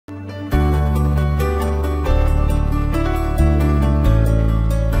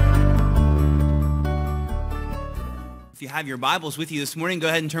If you have your Bibles with you this morning, go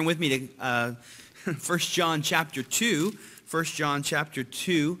ahead and turn with me to 1 John chapter 2. 1 John chapter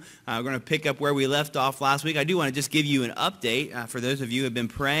 2. We're going to pick up where we left off last week. I do want to just give you an update for those of you who have been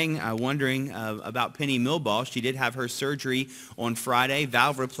praying, wondering about Penny Millball. She did have her surgery on Friday,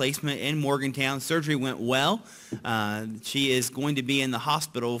 valve replacement in Morgantown. Surgery went well. She is going to be in the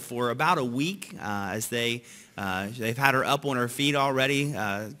hospital for about a week as they've had her up on her feet already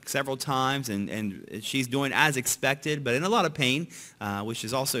several times, and she's doing as expected, but in a lot of pain, which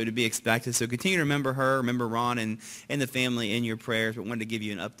is also to be expected. So continue to remember her, remember Ron and the family in your prayers, but wanted to give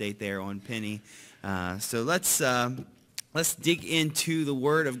you an update there on Penny. So let's dig into the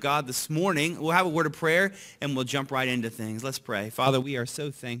Word of God this morning. We'll have a word of prayer, and we'll jump right into things. Let's pray. Father, we are so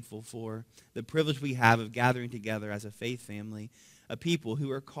thankful for the privilege we have of gathering together as a faith family, a people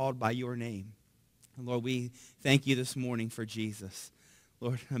who are called by your name. Lord, we thank you this morning for Jesus.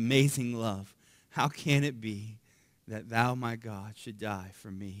 Lord, amazing love. How can it be that thou, my God, should die for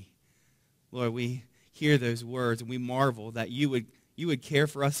me? Lord, we hear those words and we marvel that you would care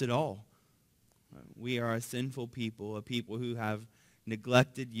for us at all. We are a sinful people, a people who have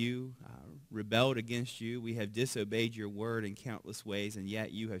neglected you, rebelled against you. We have disobeyed your word in countless ways, and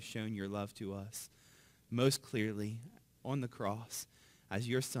yet you have shown your love to us most clearly on the cross, as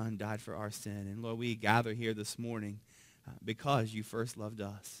your Son died for our sin. And Lord, we gather here this morning because you first loved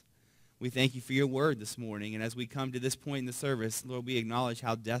us. We thank you for your word this morning. And as we come to this point in the service, Lord, we acknowledge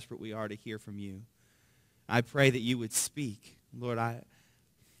how desperate we are to hear from you. I pray that you would speak. Lord, I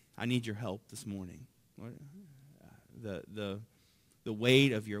need your help this morning. Lord, the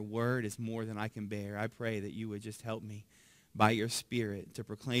weight of your word is more than I can bear. I pray that you would just help me by your Spirit to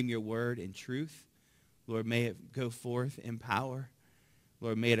proclaim your word in truth. Lord, may it go forth in power.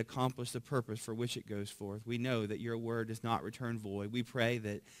 Lord, may it accomplish the purpose for which it goes forth. We know that your word does not return void. We pray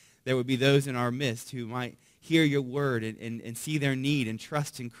that there would be those in our midst who might hear your word and see their need and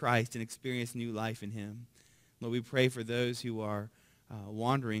trust in Christ and experience new life in him. Lord, we pray for those who are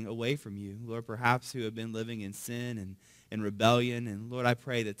wandering away from you. Lord, perhaps who have been living in sin and rebellion. And Lord, I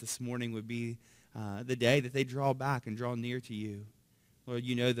pray that this morning would be the day that they draw back and draw near to you. Lord,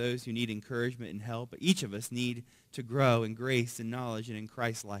 you know those who need encouragement and help, but each of us need to grow in grace and knowledge and in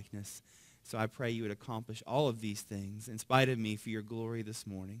Christ-likeness. So I pray you would accomplish all of these things in spite of me for your glory this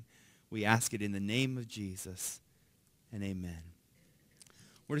morning. We ask it in the name of Jesus, and amen.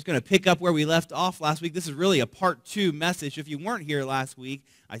 We're just going to pick up where we left off last week. This is really a part 2 message. If you weren't here last week,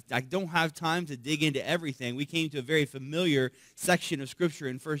 I don't have time to dig into everything. We came to a very familiar section of Scripture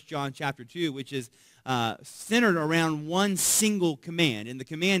in 1 John chapter 2, which is centered around one single command. And the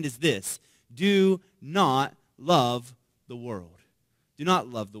command is this: do not love the world. Do not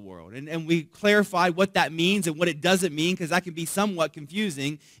love the world. And we clarified what that means and what it doesn't mean, because that can be somewhat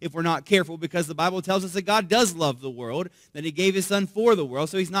confusing if we're not careful, because the Bible tells us that God does love the world, that he gave his Son for the world.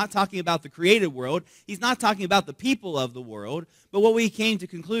 So he's not talking about the created world. He's not talking about the people of the world. But what we came to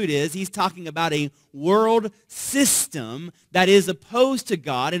conclude is he's talking about a world system that is opposed to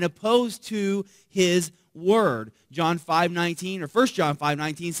God and opposed to his word. John 5:19, or 1 John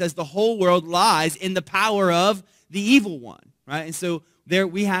 5:19 says the whole world lies in the power of the evil one. Right? And so there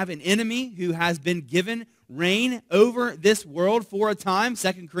we have an enemy who has been given reign over this world for a time.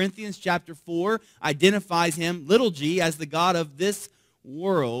 2 Corinthians chapter 4 identifies him, little g, as the god of this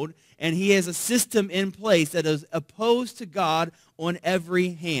world. And he has a system in place that is opposed to God on every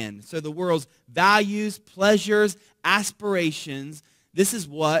hand. So the world's values, pleasures, aspirations, this is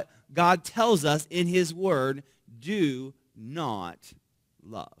what God tells us in his word: do not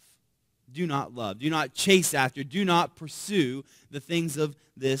love. Do not love. Do not chase after. Do not pursue the things of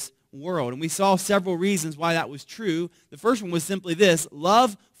this world. And we saw several reasons why that was true. The first one was simply this: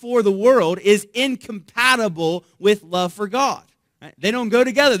 love for the world is incompatible with love for God. Right? They don't go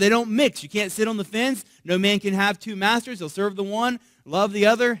together. They don't mix. You can't sit on the fence. No man can have two masters. He'll serve the one, love the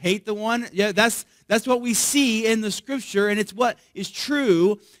other, hate the one. Yeah, that's what we see in the Scripture, and it's what is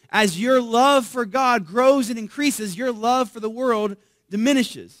true. As your love for God grows and increases, your love for the world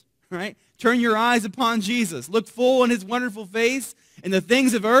diminishes. Right? Turn your eyes upon Jesus. Look full in his wonderful face, and the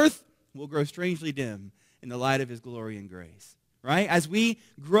things of earth will grow strangely dim in the light of his glory and grace. Right? As we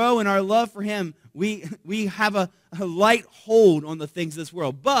grow in our love for him, we have a light hold on the things of this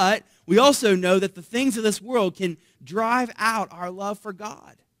world. But we also know that the things of this world can drive out our love for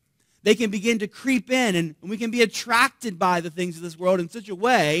God. They can begin to creep in, and we can be attracted by the things of this world in such a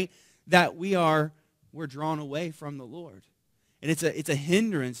way that we're drawn away from the Lord. And it's a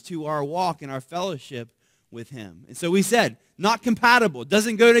hindrance to our walk and our fellowship with him. And so we said, not compatible. It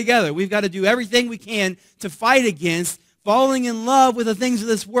doesn't go together. We've got to do everything we can to fight against falling in love with the things of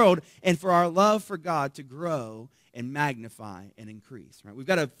this world and for our love for God to grow and magnify and increase. Right? We've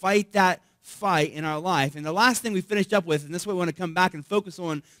got to fight that fight in our life. And the last thing we finished up with, and this is what we want to come back and focus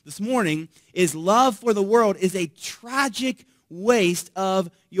on this morning, is love for the world is a tragic waste of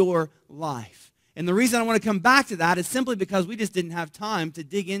your life. And the reason I want to come back to that is simply because we just didn't have time to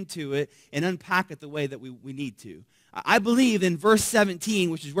dig into it and unpack it the way that we need to. I believe in verse 17,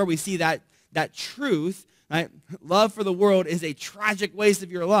 which is where we see that truth, right? Love for the world is a tragic waste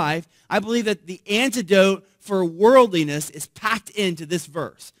of your life. I believe that the antidote for worldliness is packed into this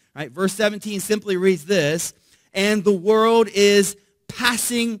verse. Right? Verse 17 simply reads this, and the world is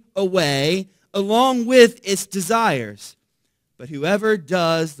passing away along with its desires. But whoever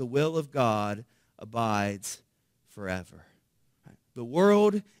does the will of God abides forever. Right? The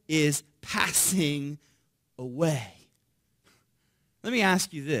world is passing away. Let me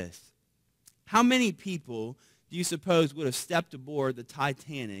ask you this. How many people do you suppose would have stepped aboard the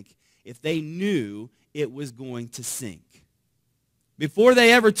Titanic if they knew it was going to sink? Before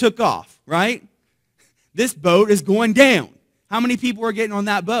they ever took off, right? This boat is going down. How many people are getting on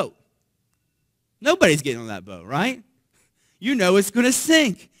that boat? Nobody's getting on that boat, right? You know it's going to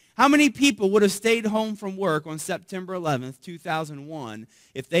sink. How many people would have stayed home from work on September 11th, 2001,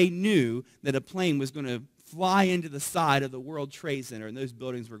 if they knew that a plane was going to fly into the side of the World Trade Center and those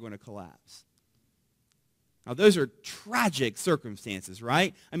buildings were going to collapse? Now, those are tragic circumstances,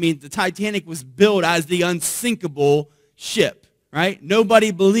 right? I mean, the Titanic was built as the unsinkable ship. Right?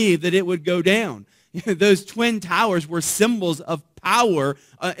 Nobody believed that it would go down. Those twin towers were symbols of power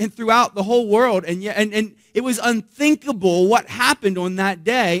and throughout the whole world. And it was unthinkable what happened on that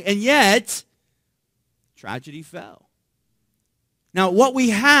day. And yet, tragedy fell. Now, what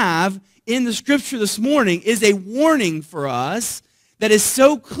we have in the scripture this morning is a warning for us that is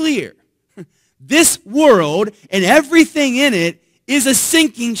so clear. This world and everything in it is a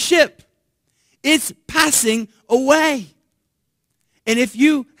sinking ship. It's passing away. And if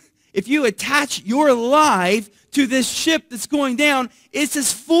you attach your life to this ship that's going down, it's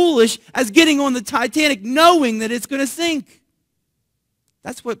as foolish as getting on the Titanic knowing that it's going to sink.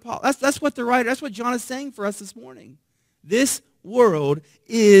 That's what John is saying for us this morning. This world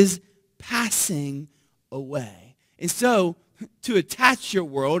is passing away. And so, to attach your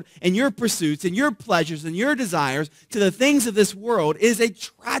world and your pursuits and your pleasures and your desires to the things of this world is a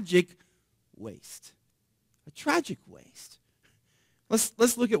tragic waste. A tragic waste.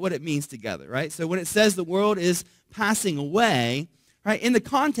 Let's look at what it means together, right? So when it says the world is passing away, right, in the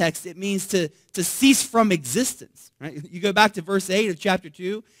context, it means to cease from existence, right? You go back to verse 8 of chapter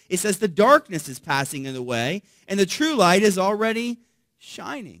 2, it says the darkness is passing away, and the true light is already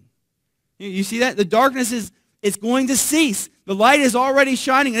shining. You see that? The darkness is going to cease. The light is already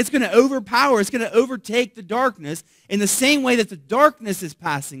shining, and it's going to overpower, it's going to overtake the darkness. In the same way that the darkness is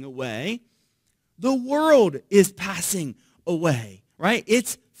passing away, the world is passing away. Right?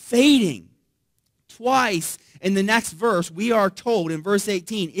 It's fading. Twice in the next verse, we are told in verse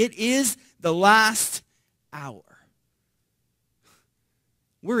 18, it is the last hour.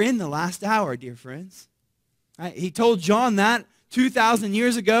 We're in the last hour, dear friends. Right? He told John that 2,000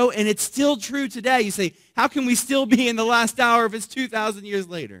 years ago, and it's still true today. You say, how can we still be in the last hour if it's 2,000 years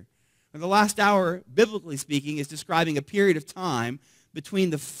later? And the last hour, biblically speaking, is describing a period of time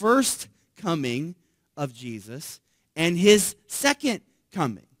between the first coming of Jesus and his second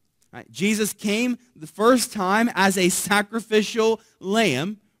coming. Right? Jesus came the first time as a sacrificial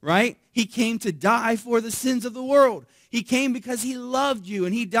lamb, right? He came to die for the sins of the world. He came because he loved you,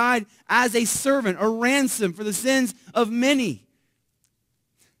 and he died as a servant, a ransom for the sins of many.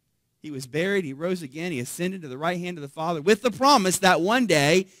 He was buried, he rose again, he ascended to the right hand of the Father with the promise that one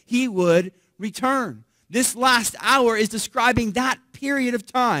day he would return. This last hour is describing that period of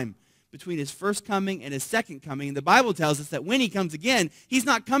time between his first coming and his second coming. And the Bible tells us that when he comes again, he's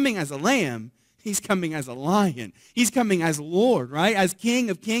not coming as a lamb. He's coming as a lion. He's coming as Lord, right? As King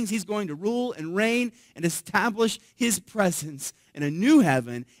of Kings, he's going to rule and reign and establish his presence in a new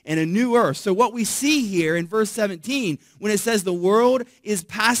heaven and a new earth. So what we see here in verse 17, when it says the world is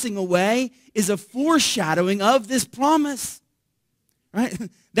passing away, is a foreshadowing of this promise, right?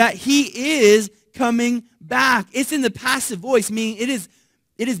 That he is coming back. It's in the passive voice, meaning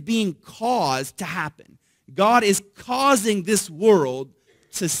it is being caused to happen. God is causing this world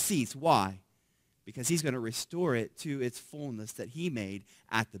to cease. Why? Because he's going to restore it to its fullness that he made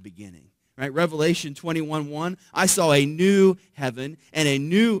at the beginning. Right? Revelation 21:1, I saw a new heaven and a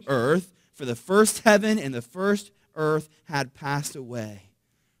new earth, for the first heaven and the first earth had passed away.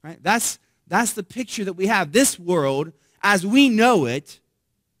 Right? That's the picture that we have. This world, as we know it,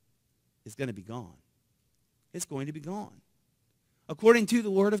 is going to be gone. It's going to be gone. According to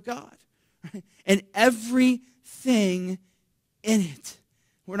the Word of God. right? And everything in it.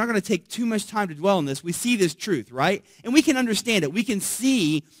 We're not going to take too much time to dwell on this. We see this truth, right? And we can understand it. We can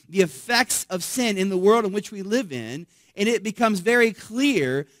see the effects of sin in the world in which we live in, and it becomes very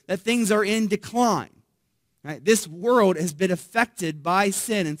clear that things are in decline. Right? This world has been affected by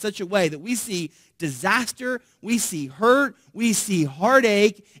sin in such a way that we see disaster, we see hurt, we see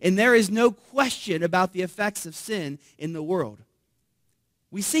heartache, and there is no question about the effects of sin in the world.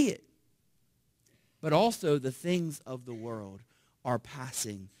 We see it. But also the things of the world are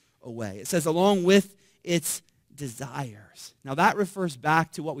passing away. It says along with its desires. Now that refers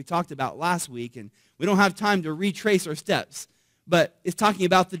back to what we talked about last week, and we don't have time to retrace our steps, but it's talking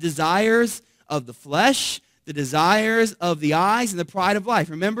about the desires of the flesh, the desires of the eyes, and the pride of life.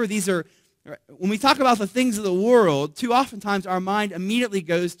 Remember, these are, when we talk about the things of the world, too oftentimes our mind immediately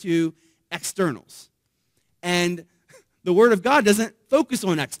goes to externals. And the Word of God doesn't focus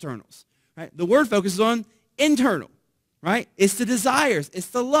on externals. Right? The Word focuses on internal. Right? It's the desires, it's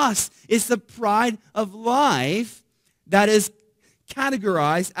the lust, it's the pride of life that is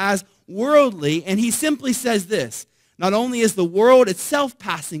categorized as worldly. And he simply says this: not only is the world itself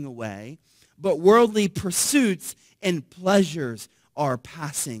passing away, but worldly pursuits and pleasures are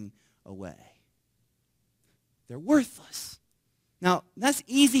passing away. They're worthless. Now, that's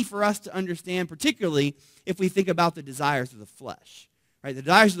easy for us to understand, particularly if we think about the desires of the flesh. Right? The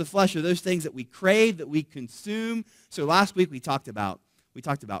desires of the flesh are those things that we crave, that we consume. So last week we talked about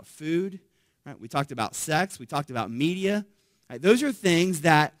food, right? We talked about sex, we talked about media. Right? Those are things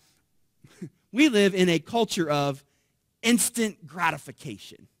that we live in a culture of instant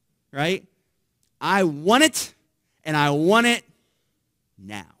gratification, right? I want it, and I want it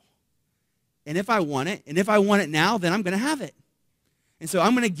now. And if I want it now, then I'm going to have it. And so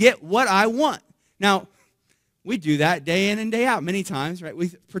I'm going to get what I want. Now, we do that day in and day out many times, right?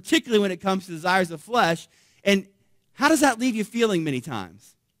 Particularly when it comes to desires of flesh. And how does that leave you feeling many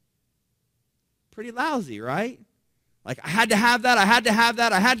times? Pretty lousy, right? Like, I had to have that, I had to have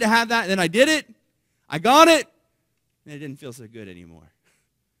that, I had to have that, and then I did it, I got it, and it didn't feel so good anymore.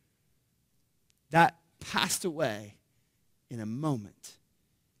 That passed away in a moment,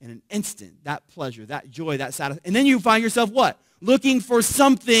 in an instant, that pleasure, that joy, that satisfaction. And then you find yourself what? Looking for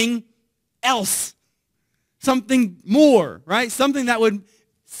something else. Something more, right? Something that would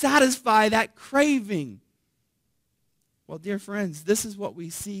satisfy that craving. Well, dear friends, this is what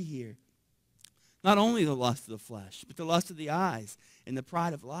we see here. Not only the lust of the flesh, but the lust of the eyes and the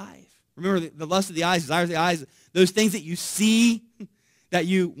pride of life. Remember, the lust of the eyes, desires of the eyes, those things that you see, that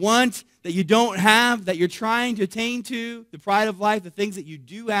you want, that you don't have, that you're trying to attain to, the pride of life, the things that you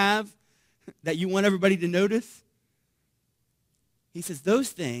do have, that you want everybody to notice. He says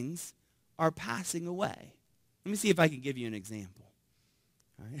those things are passing away. Let me see if I can give you an example.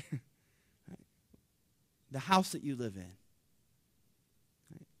 All right? The house that you live in.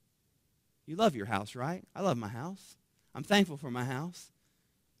 Right? You love your house, right? I love my house. I'm thankful for my house.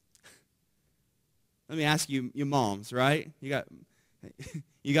 Let me ask you, you moms, right?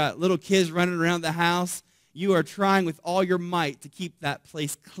 You got little kids running around the house. You are trying with all your might to keep that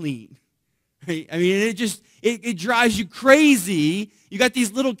place clean. Right? I mean, it drives you crazy. You got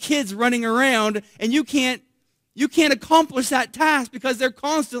these little kids running around, and you can't accomplish that task because they're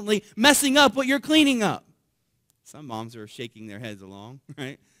constantly messing up what you're cleaning up. Some moms are shaking their heads along,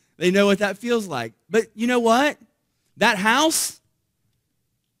 right? They know what that feels like. But you know what? That house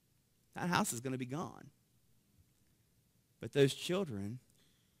is going to be gone. But those children,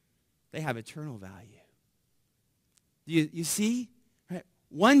 they have eternal value. You see? Right?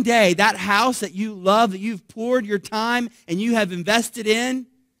 One day, that house that you love, that you've poured your time and you have invested in,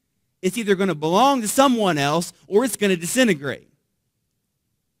 it's either going to belong to someone else or it's going to disintegrate.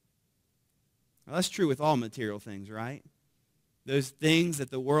 Now, that's true with all material things, right? Those things that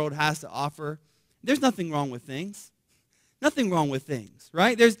the world has to offer. There's nothing wrong with things. Nothing wrong with things,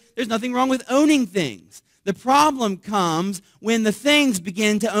 right? There's nothing wrong with owning things. The problem comes when the things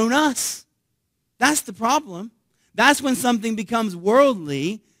begin to own us. That's the problem. That's when something becomes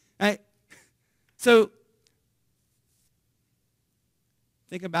worldly, right? So,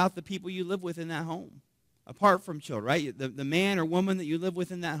 think about the people you live with in that home, apart from children, right? The man or woman that you live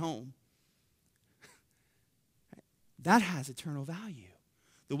with in that home. That has eternal value.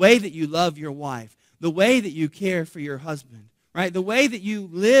 The way that you love your wife, the way that you care for your husband, right? The way that you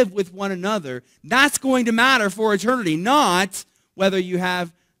live with one another, that's going to matter for eternity, not whether you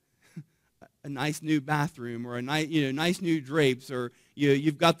have a nice new bathroom or nice new drapes or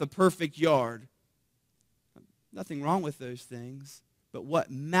you've got the perfect yard. Nothing wrong with those things. But what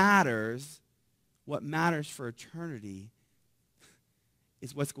matters for eternity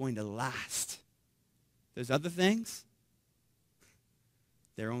is what's going to last. Those other things,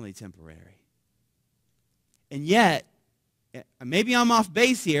 they're only temporary. And yet, maybe I'm off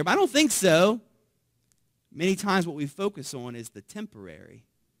base here, but I don't think so. Many times what we focus on is the temporary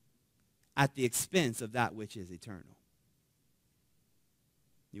at the expense of that which is eternal.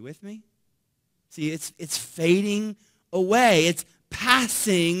 You with me? See, it's fading away. It's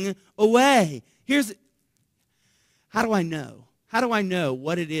passing away. How do I know? How do I know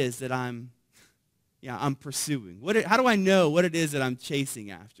what it is that I'm pursuing? How do I know what it is that I'm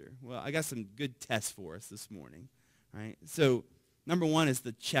chasing after? Well, I got some good tests for us this morning. Right? So, number one is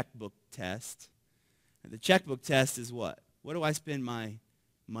the checkbook test. And the checkbook test is what? What do I spend my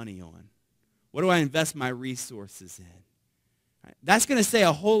money on? What do I invest my resources in? Right? That's going to say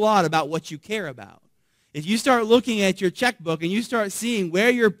a whole lot about what you care about. If you start looking at your checkbook and you start seeing where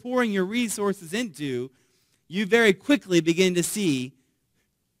you're pouring your resources into, you very quickly begin to see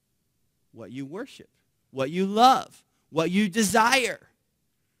what you worship, what you love, what you desire.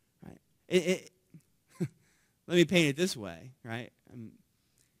 Right? Let me paint it this way, right?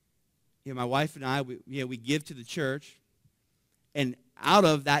 My wife and I, we give to the church, and out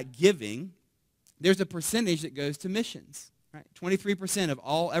of that giving, there's a percentage that goes to missions. Right? 23%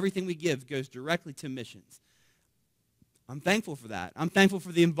 of everything we give goes directly to missions. I'm thankful for that. I'm thankful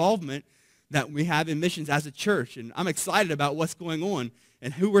for the involvement that we have in missions as a church, and I'm excited about what's going on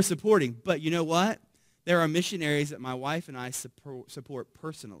and who we're supporting. But you know what? There are missionaries that my wife and I support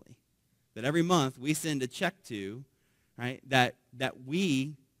personally, that every month we send a check to, right, that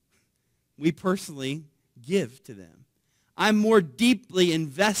we personally give to them. I'm more deeply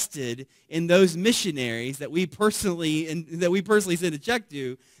invested in those missionaries that we personally send a check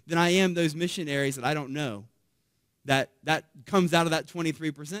to than I am those missionaries that I don't know. That comes out of that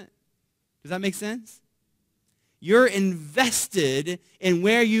 23%. Does that make sense? You're invested in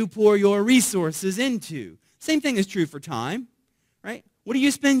where you pour your resources into. Same thing is true for time, right? What do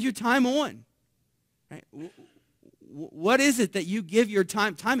you spend your time on? Right? What is it that you give your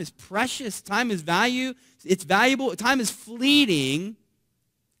time? Time is precious. Time is value. It's valuable. Time is fleeting.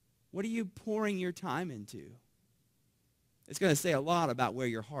 What are you pouring your time into? It's going to say a lot about where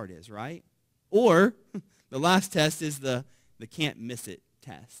your heart is, right? Or the last test is the can't miss it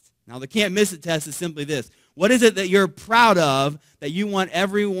test. Now, the can't miss it test is simply this. What is it that you're proud of that you want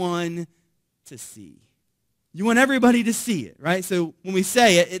everyone to see? You want everybody to see it, right? So when we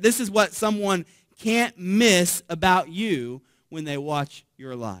say it, this is what someone can't miss about you when they watch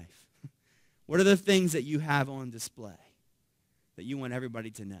your life. What are the things that you have on display that you want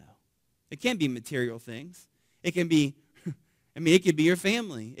everybody to know? It can't be material things. It can be, it could be your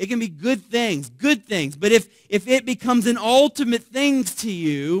family. It can be good things. But if it becomes an ultimate thing to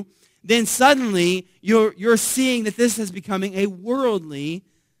you, then suddenly you're seeing that this is becoming a worldly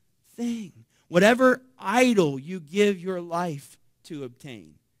thing. Whatever idol you give your life to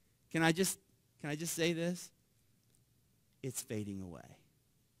obtain. Can I just say this? It's fading away.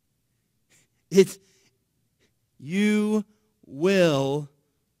 You will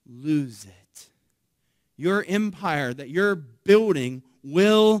lose it. Your empire that you're building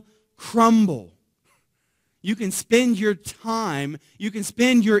will crumble. You can spend your time, you can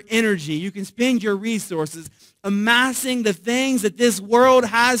spend your energy, you can spend your resources amassing the things that this world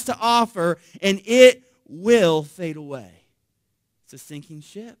has to offer, and it will fade away. It's a sinking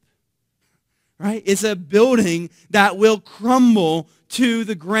ship. Right? It's a building that will crumble to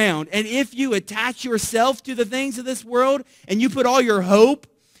the ground. And if you attach yourself to the things of this world and you put all your hope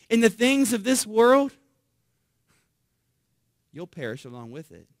in the things of this world, you'll perish along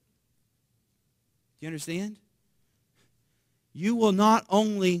with it. Do you understand? You will not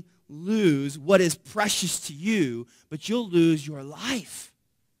only lose what is precious to you, but you'll lose your life.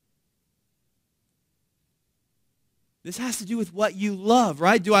 This has to do with what you love,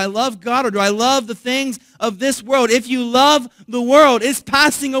 right? Do I love God or do I love the things of this world? If you love the world, it's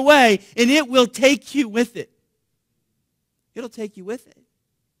passing away and it will take you with it. It'll take you with it.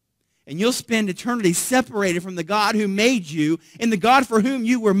 And you'll spend eternity separated from the God who made you and the God for whom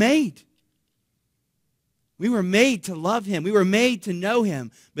you were made. We were made to love him. We were made to know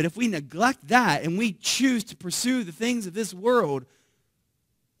him. But if we neglect that and we choose to pursue the things of this world,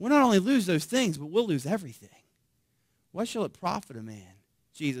 we'll not only lose those things, but we'll lose everything. What shall it profit a man,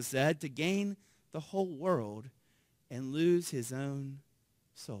 Jesus said, to gain the whole world and lose his own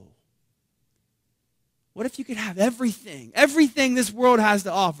soul? What if you could have everything this world has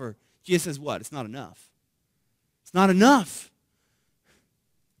to offer? Jesus says what? It's not enough. It's not enough.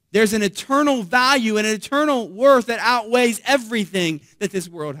 There's an eternal value and an eternal worth that outweighs everything that this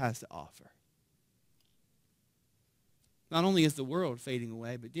world has to offer. Not only is the world fading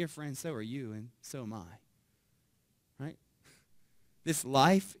away, but dear friends, so are you and so am I. Right? This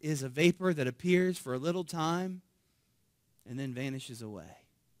life is a vapor that appears for a little time and then vanishes away.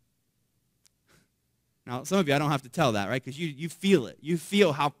 Now, some of you, I don't have to tell that, right? Because you feel it. You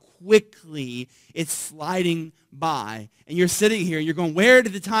feel how quickly it's sliding by. And you're sitting here and you're going, where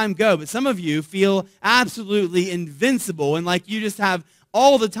did the time go? But some of you feel absolutely invincible and like you just have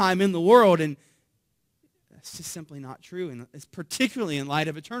all the time in the world. And that's just simply not true. And it's particularly in light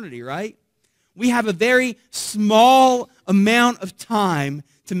of eternity, right? We have a very small amount of time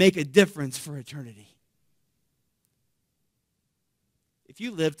to make a difference for eternity. If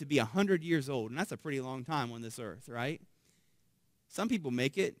you live to be 100 years old, and that's a pretty long time on this earth, right? Some people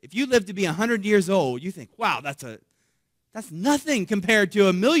make it. If you live to be 100 years old, you think, wow, that's nothing compared to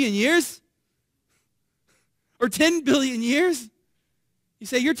 1,000,000 years or 10 billion years. You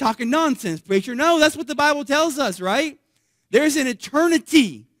say, you're talking nonsense, preacher. No, that's what the Bible tells us, right? There's an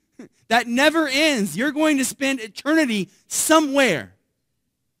eternity that never ends. You're going to spend eternity somewhere.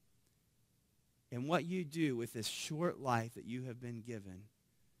 And what you do with this short life that you have been given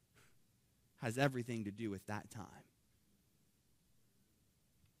has everything to do with that time.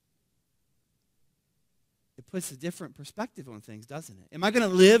 It puts a different perspective on things, doesn't it? Am I going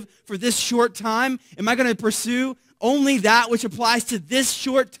to live for this short time? Am I going to pursue only that which applies to this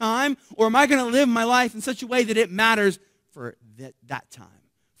short time? Or am I going to live my life in such a way that it matters for that time,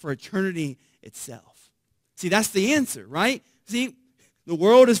 for eternity itself? See, that's the answer, right? See, the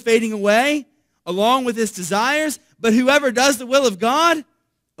world is fading away along with its desires, but whoever does the will of God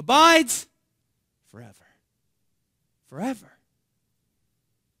abides forever. Forever.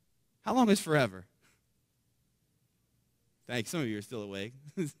 How long is forever? Thanks. Some of you are still awake.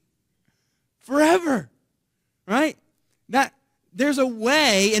 Forever. Right? That there's a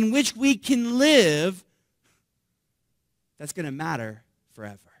way in which we can live that's going to matter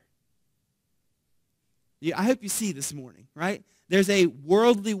forever. I hope you see this morning, right? There's a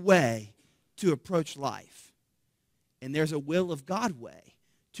worldly way to approach life. And there's a will of God way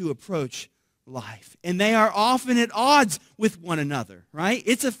to approach life. And they are often at odds with one another, right?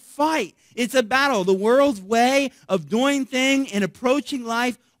 It's a fight. It's a battle. The world's way of doing things and approaching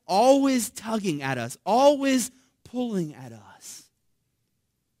life always tugging at us, always pulling at us.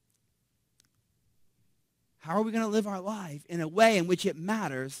 How are we going to live our life in a way in which it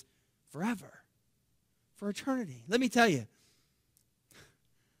matters forever, for eternity? Let me tell you,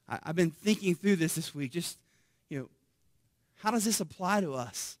 I've been thinking through this week. Just, how does this apply to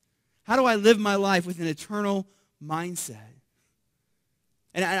us? How do I live my life with an eternal mindset?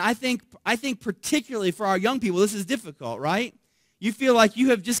 And I think particularly for our young people, this is difficult, right? You feel like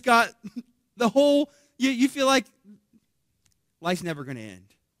you have just got the whole, you feel like life's never going to end.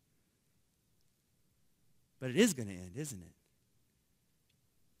 But it is going to end, isn't it?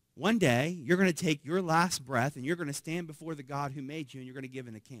 One day, you're going to take your last breath and you're going to stand before the God who made you and you're going to give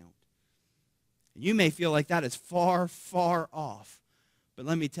an account. And you may feel like that is far, far off. But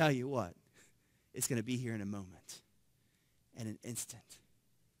let me tell you what, it's going to be here in a moment, in an instant.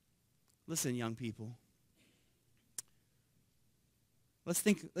 Listen, young people. Let's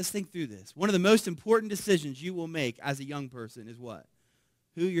think through this. One of the most important decisions you will make as a young person is what?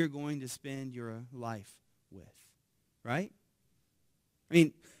 Who you're going to spend your life with, right? I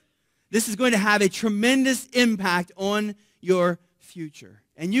mean, this is going to have a tremendous impact on your future.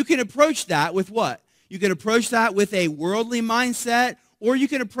 And you can approach that with what? You can approach that with a worldly mindset, or you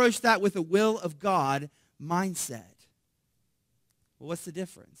can approach that with a will of God mindset. Well, what's the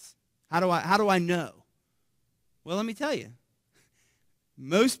difference? How do I know? Well, let me tell you.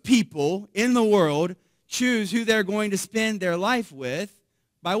 Most people in the world choose who they're going to spend their life with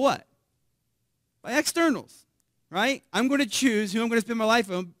by what? By externals, right? I'm going to choose who I'm going to spend my life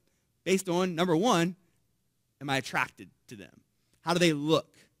with based on, number one, am I attracted to them? How do they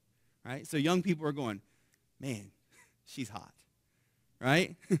look, right? So young people are going, man, she's hot,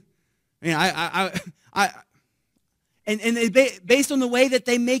 right? Based on the way that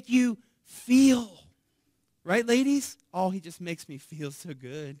they make you feel, right, ladies? Oh, he just makes me feel so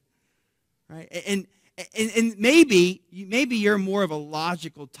good, right? And maybe you're more of a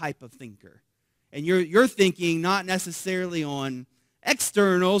logical type of thinker, and you're thinking not necessarily on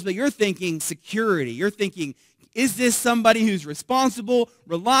externals, but you're thinking security. You're thinking, is this somebody who's responsible,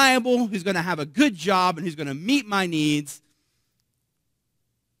 reliable, who's going to have a good job, and who's going to meet my needs?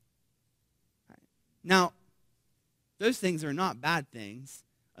 Now, those things are not bad things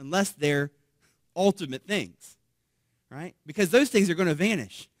unless they're ultimate things, right? Because those things are going to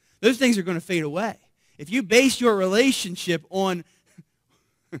vanish. Those things are going to fade away. If you base your relationship on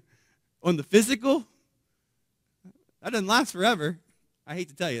the physical, That doesn't last forever. I hate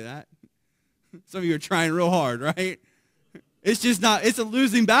to tell you that. Some of you are trying real hard, right? It's just not, it's a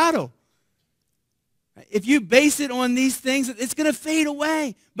losing battle. If you base it on these things, it's going to fade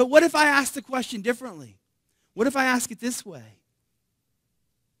away. But what if I ask the question differently? What if I ask it this way?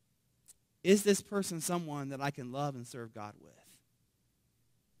 Is this person someone that I can love and serve God with?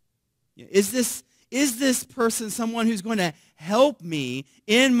 Is this person someone who's going to help me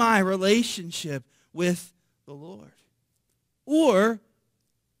in my relationship with the Lord? Or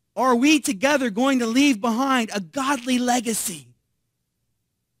are we together going to leave behind a godly legacy?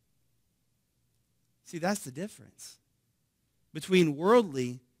 See, that's the difference between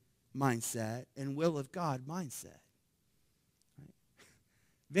worldly mindset and will of God mindset. Right?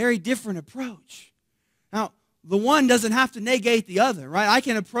 Very different approach. Now, the one doesn't have to negate the other, right? I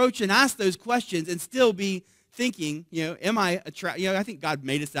can approach and ask those questions and still be thinking, am I attracted? I think God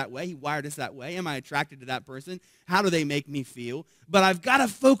made us that way. He wired us that way. Am I attracted to that person? How do they make me feel? But I've got to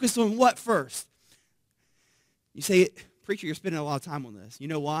focus on what first? You say, preacher, you're spending a lot of time on this. You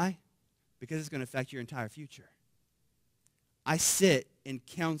know why? Because it's going to affect your entire future. I sit in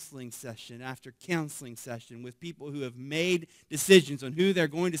counseling session after counseling session with people who have made decisions on who they're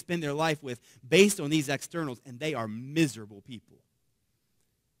going to spend their life with based on these externals, and they are miserable people.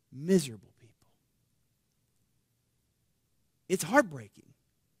 Miserable people. It's heartbreaking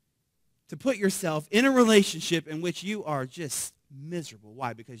to put yourself in a relationship in which you are just miserable.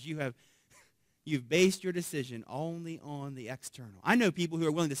 Why? Because you've based your decision only on the external. I know people who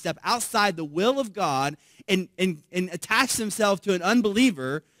are willing to step outside the will of God and attach themselves to an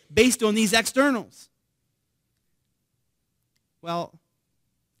unbeliever based on these externals. Well,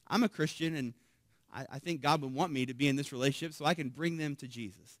 I'm a Christian, and I think God would want me to be in this relationship so I can bring them to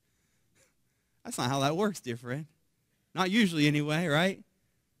Jesus. That's not how that works, dear friend. Not usually anyway, right?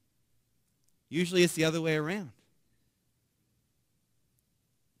 Usually it's the other way around.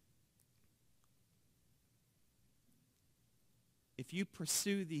 If you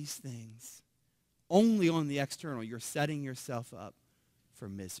pursue these things only on the external, you're setting yourself up for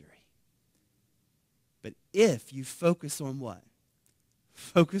misery. But if you focus on what?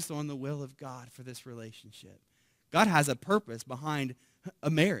 Focus on the will of God for this relationship. God has a purpose behind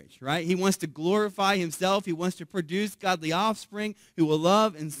a marriage, right? He wants to glorify himself. He wants to produce godly offspring who will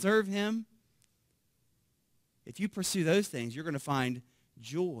love and serve him. If you pursue those things, you're going to find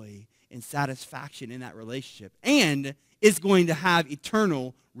joy and satisfaction in that relationship. And it's going to have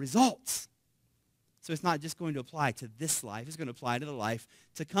eternal results. So it's not just going to apply to this life. It's going to apply to the life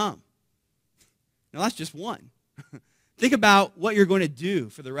to come. Now, that's just one. Think about what you're going to do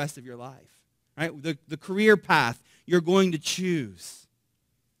for the rest of your life. Right? The career path you're going to choose.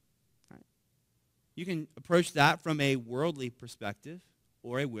 Right? You can approach that from a worldly perspective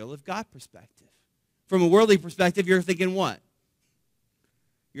or a will of God perspective. From a worldly perspective, you're thinking what?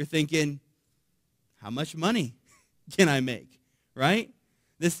 You're thinking, how much money can I make, right?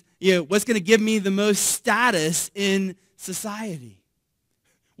 This, what's going to give me the most status in society?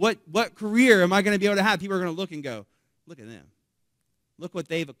 What career am I going to be able to have? People are going to look and go, look at them. Look what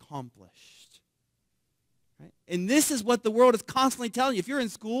they've accomplished. Right? And this is what the world is constantly telling you. If you're in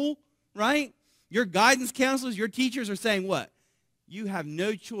school, right, your guidance counselors, your teachers are saying what? You have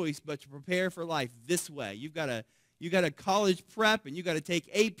no choice but to prepare for life this way. You've got a college prep, and you've got to take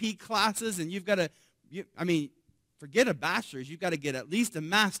AP classes, and you've got to, forget a bachelor's, you've got to get at least a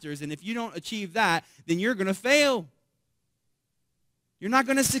master's, and if you don't achieve that, then you're going to fail. You're not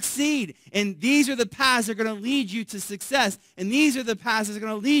going to succeed. And these are the paths that are going to lead you to success, and these are the paths that are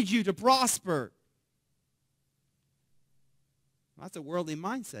going to lead you to prosper. Well, that's a worldly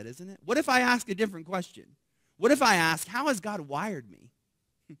mindset, isn't it? What if I ask a different question? What if I ask, how has God wired me?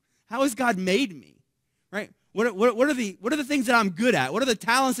 How has God made me? Right? What are the things that I'm good at? What are the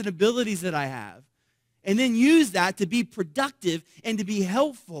talents and abilities that I have? And then use that to be productive and to be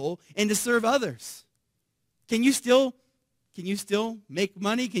helpful and to serve others. Can you still make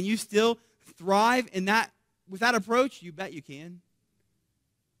money? Can you still thrive with that approach? You bet you can.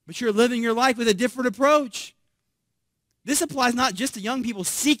 But you're living your life with a different approach. This applies not just to young people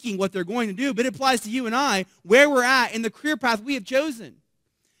seeking what they're going to do, but it applies to you and I, where we're at in the career path we have chosen.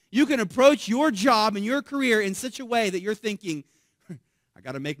 You can approach your job and your career in such a way that you're thinking, I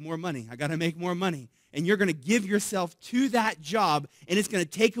got to make more money. I got to make more money. And you're going to give yourself to that job, and it's going to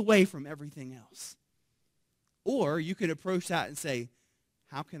take away from everything else. Or you can approach that and say,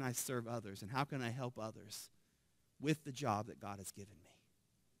 how can I serve others, and how can I help others with the job that God has given me?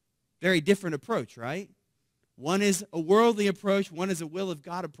 Very different approach, right? One is a worldly approach. One is a will of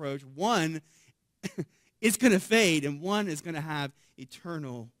God approach. One is going to fade, and one is going to have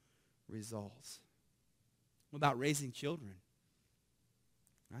eternal results. What about raising children?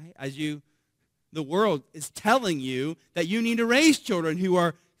 Right? The world is telling you that you need to raise children who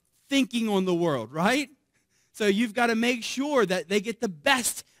are thinking on the world, right? So you've got to make sure that they get the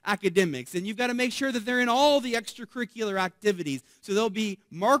best academics, and you've got to make sure that they're in all the extracurricular activities so they'll be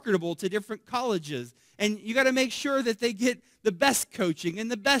marketable to different colleges. And you got to make sure that they get the best coaching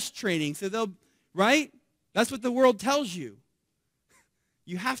and the best training so they'll, right? That's what the world tells you.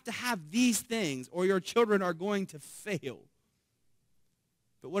 You have to have these things or your children are going to fail.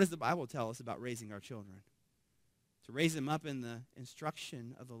 But what does the Bible tell us about raising our children? To raise them up in the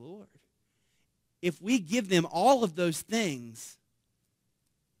instruction of the Lord. If we give them all of those things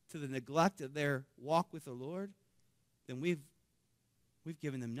to the neglect of their walk with the Lord, then we've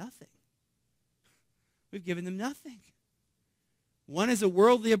given them nothing. We've given them nothing. One is a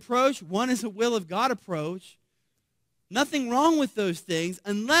worldly approach. One is a will of God approach. Nothing wrong with those things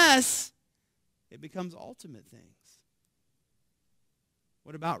unless it becomes ultimate things.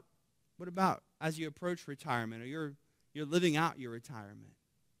 What about as you approach retirement or you're living out your retirement?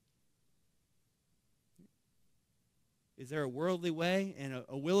 Is there a worldly way and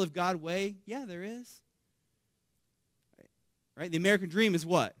a will of God way? Yeah, there is. Right? The American dream is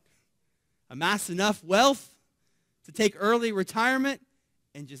what? Amass enough wealth to take early retirement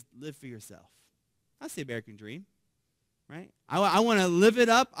and just live for yourself. That's the American dream. Right? I want to live it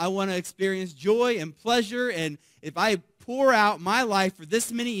up. I want to experience joy and pleasure. And if I pour out my life for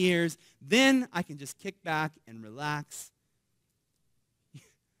this many years, then I can just kick back and relax.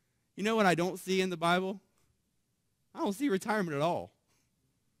 You know what I don't see in the Bible? I don't see retirement at all.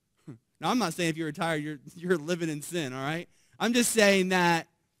 Now, I'm not saying if you're retired, you're living in sin, all right? I'm just saying that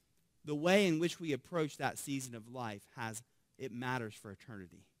the way in which we approach that season of life it matters for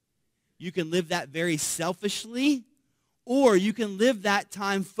eternity. You can live that very selfishly, or you can live that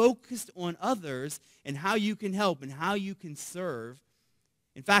time focused on others and how you can help and how you can serve.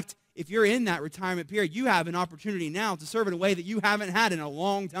 In fact, if you're in that retirement period, you have an opportunity now to serve in a way that you haven't had in a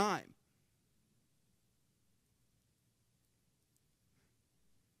long time.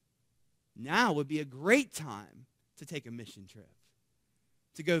 Now would be a great time to take a mission trip,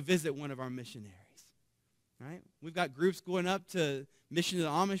 to go visit one of our missionaries. Right? We've got groups going up to mission to the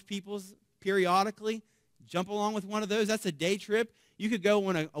Amish peoples periodically. Jump along with one of those. That's a day trip. You could go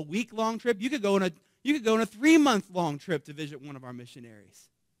on a week-long trip. You could go on a 3-month-long trip to visit one of our missionaries.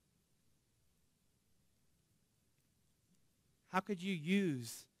 How could you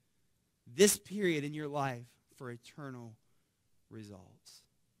use this period in your life for eternal results?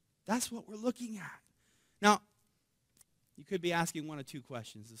 That's what we're looking at. Now, you could be asking one of two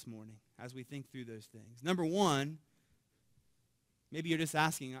questions this morning as we think through those things. Number one, maybe you're just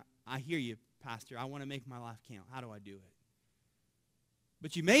asking, I hear you, Pastor, I want to make my life count. How do I do it?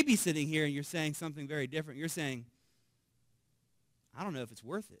 But you may be sitting here and you're saying something very different. You're saying, I don't know if it's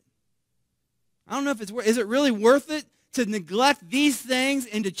worth it. I don't know if is it really worth it to neglect these things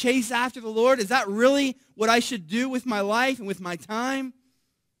and to chase after the Lord? Is that really what I should do with my life and with my time?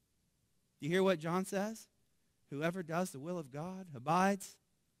 Do you hear what John says? Whoever does the will of God abides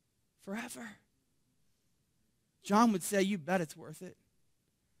forever. John would say, you bet it's worth it.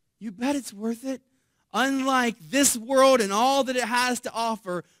 You bet it's worth it. Unlike this world and all that it has to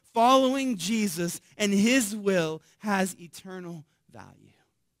offer, following Jesus and his will has eternal value.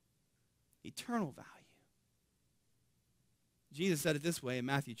 Eternal value. Jesus said it this way in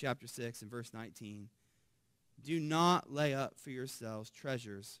Matthew chapter 6 and verse 19. Do not lay up for yourselves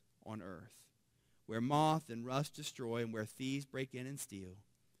treasures on earth, where moth and rust destroy and where thieves break in and steal.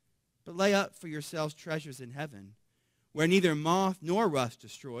 But lay up for yourselves treasures in heaven, where neither moth nor rust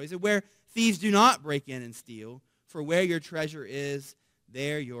destroys, and where thieves do not break in and steal. For where your treasure is,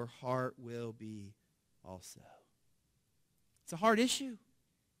 there your heart will be also. It's a hard issue.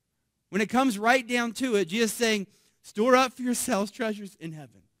 When it comes right down to it, Jesus is saying, store up for yourselves treasures in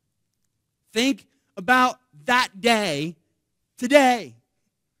heaven. Think about that day today.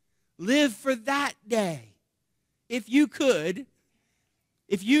 Live for that day. If you could,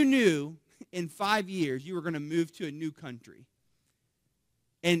 if you knew in 5 years you were going to move to a new country,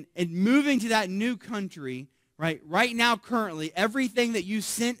 and moving to that new country, right now currently, everything that you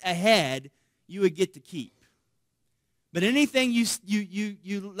sent ahead, you would get to keep. But anything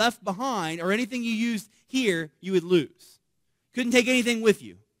you left behind or anything you used here, you would lose. Couldn't take anything with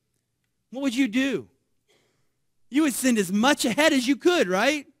you. What would you do? You would send as much ahead as you could,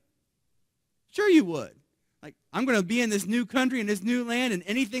 right? Sure you would. Like, I'm going to be in this new country, in this new land, and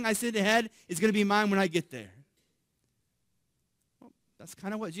anything I send ahead is going to be mine when I get there. Well, that's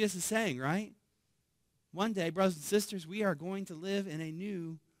kind of what Jesus is saying, right? One day, brothers and sisters, we are going to live in a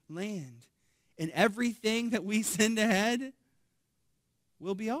new land. and everything that we send ahead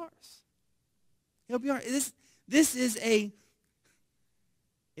will be ours. It'll be ours. This is it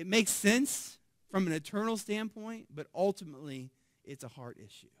makes sense from an eternal standpoint, but ultimately it's a heart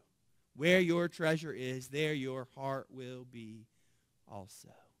issue. Where your treasure is, there your heart will be also.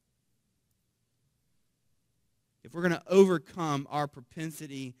 If we're going to overcome our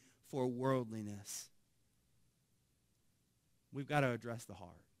propensity for worldliness, we've got to address the heart.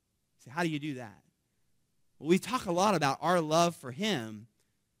 So how do you do that? Well, we talk a lot about our love for him,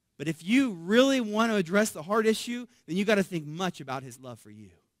 but if you really want to address the heart issue, then you've got to think much about his love for you.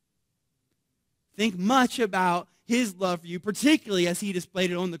 Think much about his love for you, particularly as he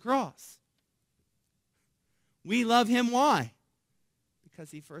displayed it on the cross. We love him, why? Because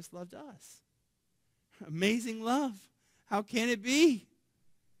he first loved us. Amazing love. How can it be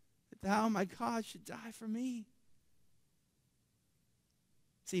that thou, my God, should die for me?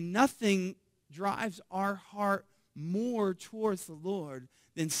 See, nothing drives our heart more towards the Lord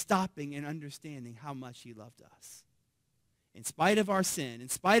than stopping and understanding how much he loved us. In spite of our sin, in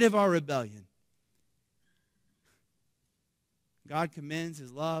spite of our rebellion, God commends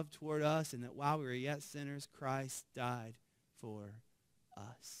his love toward us, and that while we were yet sinners, Christ died for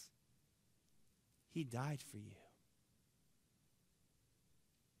us. He died for you.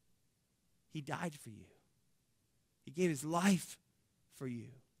 He died for you. He gave his life for you.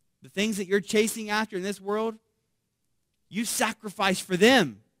 The things that you're chasing after in this world, you sacrifice for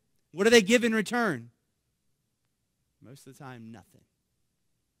them. What do they give in return? Most of the time, nothing.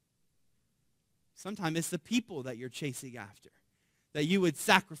 Sometimes it's the people that you're chasing after, that you would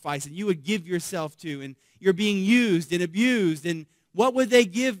sacrifice and you would give yourself to, and you're being used and abused, and what would they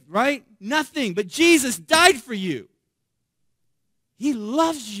give, right? Nothing. But Jesus died for you. He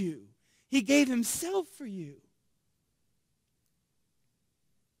loves you. He gave himself for you.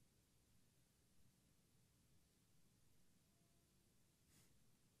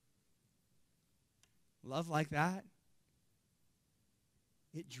 Love like that,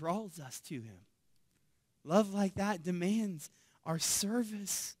 it draws us to him. Love like that demands our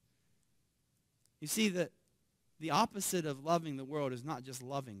service. You see, the opposite of loving the world is not just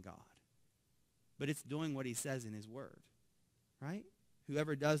loving God, but it's doing what he says in his word, right?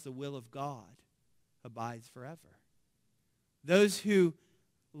 Whoever does the will of God abides forever. Those who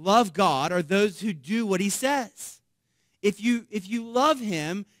love God are those who do what he says. If you love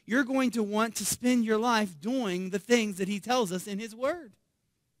him, you're going to want to spend your life doing the things that he tells us in his word.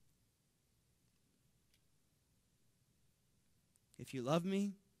 If you love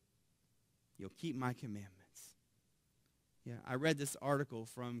me, you'll keep my commandments. Yeah, I read this article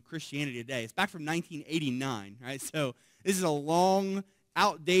from Christianity Today. It's back from 1989, right? So this is a long,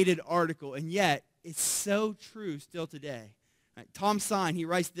 outdated article, and yet it's so true still today. Right? Tom Sine, he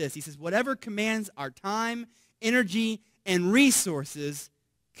writes this. He says, whatever commands our time, energy, and resources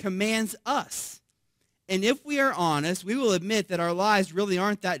commands us. And if we are honest, we will admit that our lives really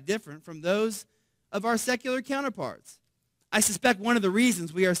aren't that different from those of our secular counterparts. I suspect one of the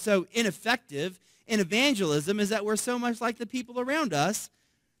reasons we are so ineffective in evangelism is that we're so much like the people around us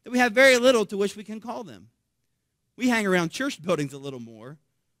that we have very little to which we can call them. We hang around church buildings a little more.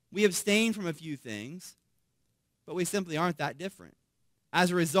 We abstain from a few things, but we simply aren't that different. As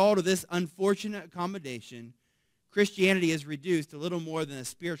a result of this unfortunate accommodation, Christianity is reduced to little more than a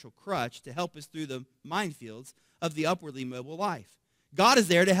spiritual crutch to help us through the minefields of the upwardly mobile life. God is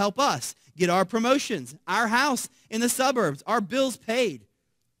there to help us get our promotions, our house in the suburbs, our bills paid.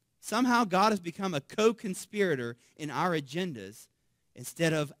 Somehow God has become a co-conspirator in our agendas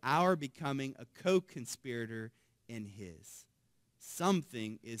instead of our becoming a co-conspirator in his.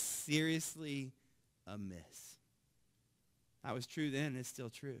 Something is seriously amiss. That was true then, and it's still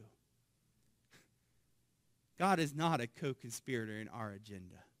true. God is not a co-conspirator in our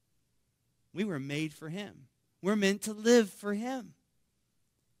agenda. We were made for him. We're meant to live for him.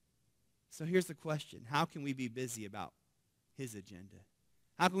 So here's the question. How can we be busy about his agenda?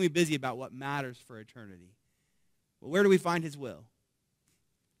 How can we be busy about what matters for eternity? Well, where do we find his will?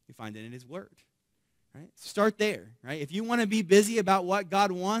 We find it in his word. Right? Start there. Right? If you want to be busy about what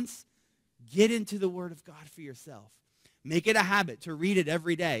God wants, get into the word of God for yourself. Make it a habit to read it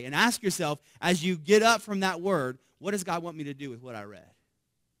every day. And ask yourself, as you get up from that word, what does God want me to do with what I read?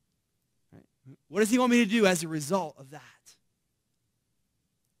 Right? What does he want me to do as a result of that?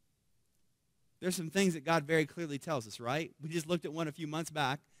 There's some things that God very clearly tells us, right? We just looked at one a few months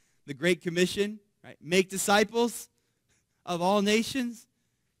back. The Great Commission, right? Make disciples of all nations.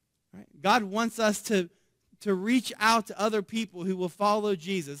 Right? God wants us to reach out to other people who will follow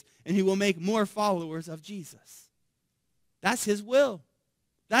Jesus and who will make more followers of Jesus. That's his will.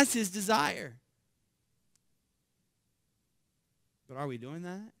 That's his desire. But are we doing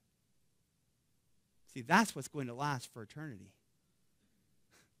that? See, that's what's going to last for eternity.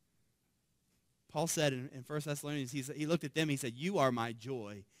 Paul said in 1 Thessalonians, he looked at them, he said, you are my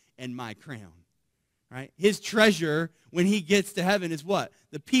joy and my crown. Right? His treasure when he gets to heaven is what?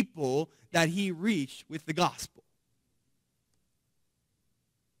 The people that he reached with the gospel.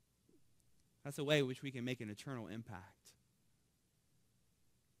 That's a way in which we can make an eternal impact.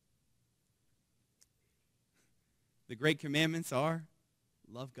 The great commandments are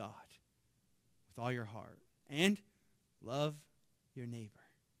love God with all your heart and love your neighbor.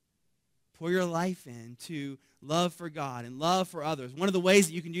 Pour your life into love for God and love for others. One of the ways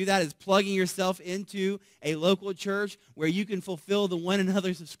that you can do that is plugging yourself into a local church where you can fulfill the one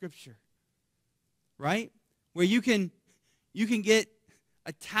another's of Scripture. Right? Where you can get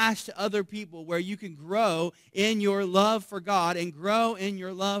attached to other people, where you can grow in your love for God and grow in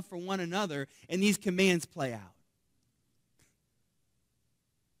your love for one another, and these commands play out.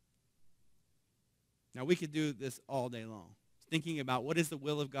 Now, we could do this all day long, thinking about what is the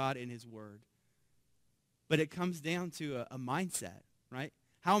will of God in his word. But it comes down to a mindset, right?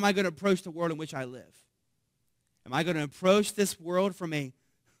 How am I going to approach the world in which I live? Am I going to approach this world from a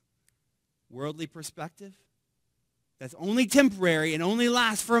worldly perspective that's only temporary and only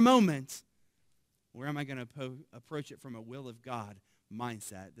lasts for a moment? Or am I going to approach it from a will of God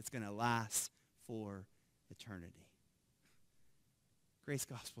mindset that's going to last for eternity? Grace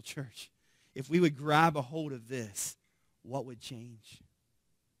Gospel Church, if we would grab a hold of this, what would change?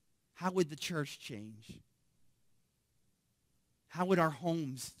 How would the church change? How would our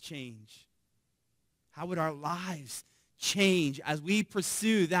homes change? How would our lives change as we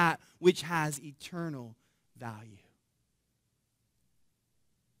pursue that which has eternal value?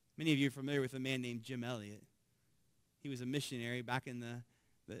 Many of you are familiar with a man named Jim Elliot. He was a missionary back in the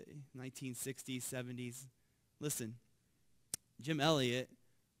 1960s, 70s. Listen, Jim Elliot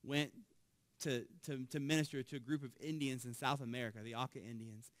went to minister to a group of Indians in South America, the Auca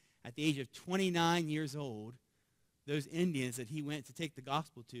Indians. At the age of 29 years old, those Indians that he went to take the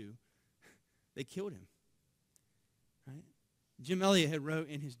gospel to, they killed him. Right? Jim Elliot had wrote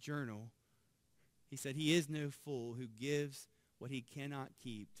in his journal, he said, he is no fool who gives what he cannot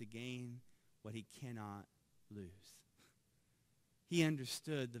keep to gain what he cannot lose. He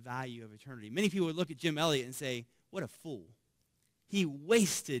understood the value of eternity. Many people would look at Jim Elliot and say, what a fool. He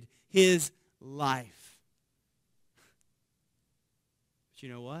wasted his life. But you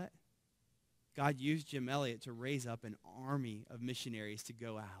know what? God used Jim Elliot to raise up an army of missionaries to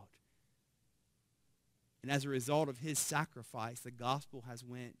go out. And as a result of his sacrifice, the gospel has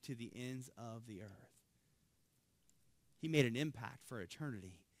went to the ends of the earth. He made an impact for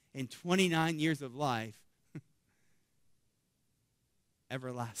eternity. In 29 years of life,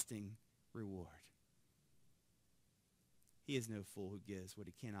 everlasting reward. He is no fool who gives what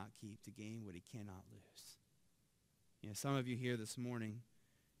he cannot keep to gain what he cannot lose. You know, some of you here this morning,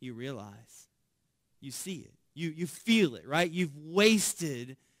 you realize, you see it, you feel it, right? You've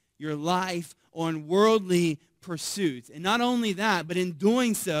wasted your life on worldly pursuits. And not only that, but in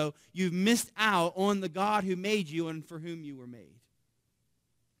doing so, you've missed out on the God who made you and for whom you were made.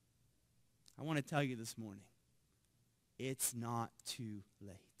 I want to tell you this morning, it's not too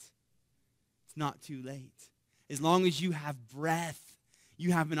late. It's not too late. As long as you have breath,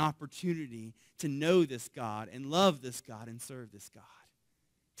 you have an opportunity to know this God and love this God and serve this God.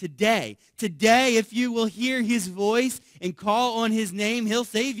 Today, if you will hear his voice and call on his name, he'll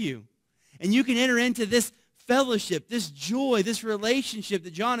save you. And you can enter into this fellowship, this joy, this relationship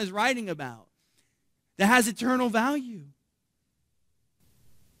that John is writing about that has eternal value.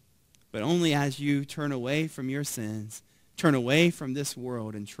 But only as you turn away from your sins, turn away from this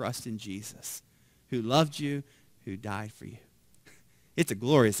world and trust in Jesus, who loved you, who died for you. It's a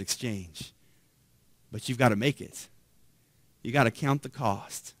glorious exchange, but you've got to make it. You got to count the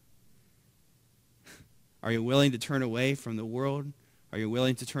cost. Are you willing to turn away from the world? Are you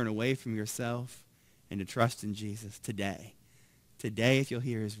willing to turn away from yourself and to trust in Jesus today? Today, if you'll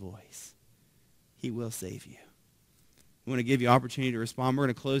hear his voice, he will save you. We want to give you opportunity to respond. We're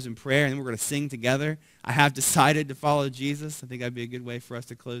going to close in prayer, and then we're going to sing together. I have decided to follow Jesus. I think that'd be a good way for us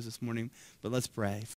to close this morning, but let's pray.